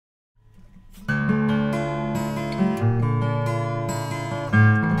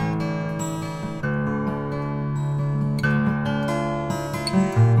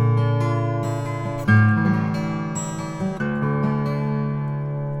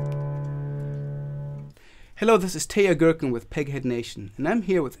Hello, this is Teja Gerken with Peghead Nation, and I'm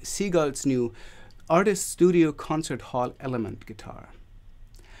here with Seagull's new Artist Studio Concert Hall Element guitar.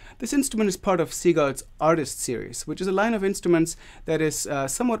 This instrument is part of Seagull's Artist series, which is a line of instruments that is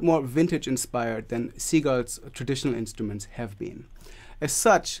somewhat more vintage inspired than Seagull's traditional instruments have been. As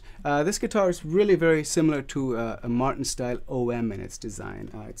such, this guitar is really very similar to a Martin-style OM in its design.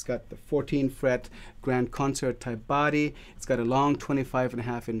 It's got the 14-fret grand concert type body. It's got a long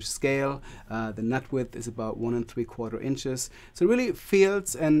 25.5-inch scale. The nut width is about 1 3/4 inches. So it really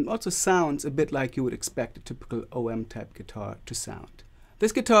feels and also sounds a bit like you would expect a typical OM type guitar to sound.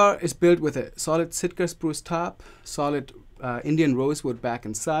 This guitar is built with a solid Sitka spruce top, solid Indian rosewood back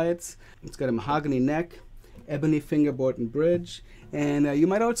and sides. It's got a mahogany neck, ebony fingerboard and bridge, and you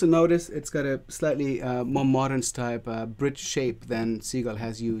might also notice it's got a slightly more modern type bridge shape than Seagull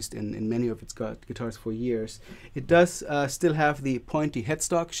has used in many of its guitars for years. It does still have the pointy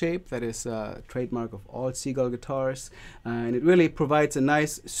headstock shape that is a trademark of all Seagull guitars, and it really provides a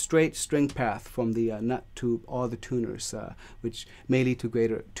nice straight string path from the nut to all the tuners, which may lead to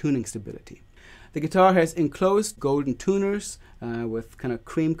greater tuning stability. The guitar has enclosed golden tuners with kind of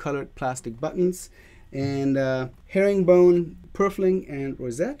cream-colored plastic buttons, and herringbone purfling and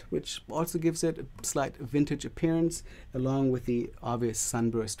rosette, which also gives it a slight vintage appearance, along with the obvious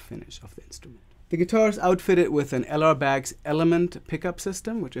sunburst finish of the instrument. The guitar is outfitted with an LR Baggs Element pickup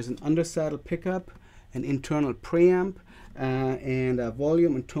system, which is an undersaddle pickup, an internal preamp, and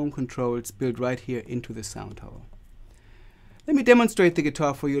volume and tone controls built right here into the sound hole. Let me demonstrate the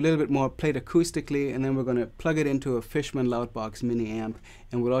guitar for you a little bit more played acoustically, and then we're going to plug it into a Fishman Loudbox mini amp,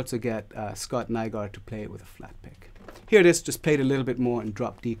 and we'll also get Scott Nygaard to play it with a flat pick. Here it is, just played a little bit more in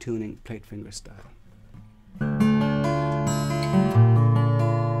drop D tuning, plate finger style.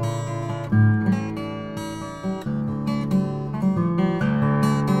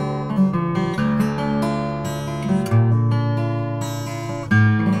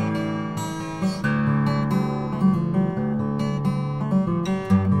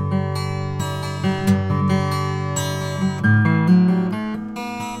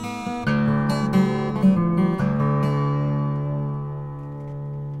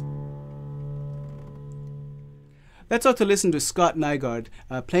 Let's also listen to Scott Nygaard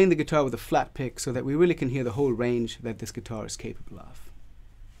playing the guitar with a flat pick so that we really can hear the whole range that this guitar is capable of.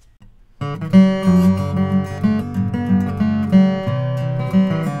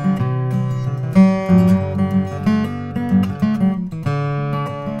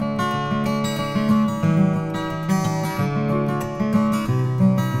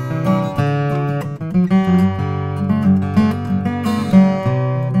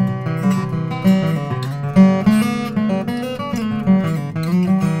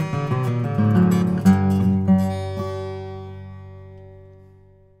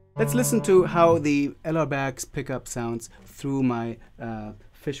 Let's listen to how the LR Baggs pickup sounds through my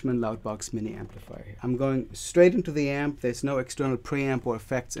Fishman Loudbox mini amplifier. I'm going straight into the amp. There's no external preamp or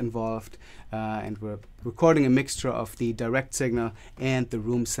effects involved, and we're recording a mixture of the direct signal and the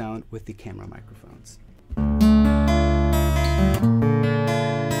room sound with the camera microphones.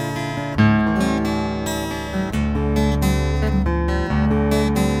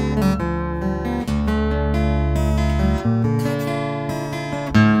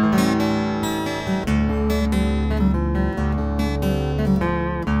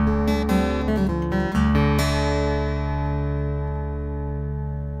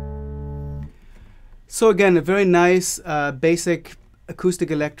 So again, a very nice, basic acoustic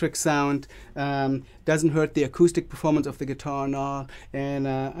electric sound. Doesn't hurt the acoustic performance of the guitar and all. And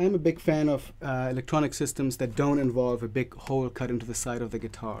I'm a big fan of electronic systems that don't involve a big hole cut into the side of the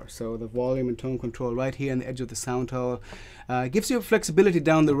guitar. So the volume and tone control right here on the edge of the sound hole gives you flexibility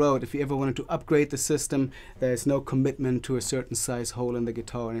down the road. If you ever wanted to upgrade the system, there's no commitment to a certain size hole in the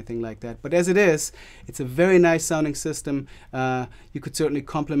guitar or anything like that. But as it is, it's a very nice sounding system. You could certainly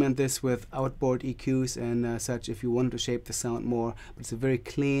complement this with outboard EQs and such if you wanted to shape the sound more. But it's a very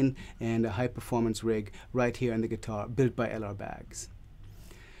clean and a high performance rig right here in the guitar, built by LR Baggs.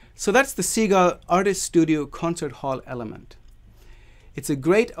 So that's the Seagull Artist Studio Concert Hall Element. It's a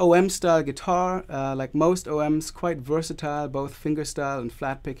great OM style guitar, like most OMs, quite versatile, both fingerstyle and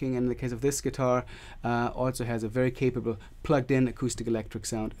flat picking, and in the case of this guitar, also has a very capable plugged-in acoustic electric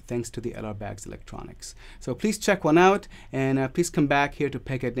sound thanks to the LR Baggs electronics. So please check one out, and please come back here to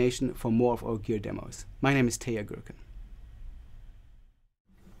Peghead Nation for more of our gear demos. My name is Teja Gerken.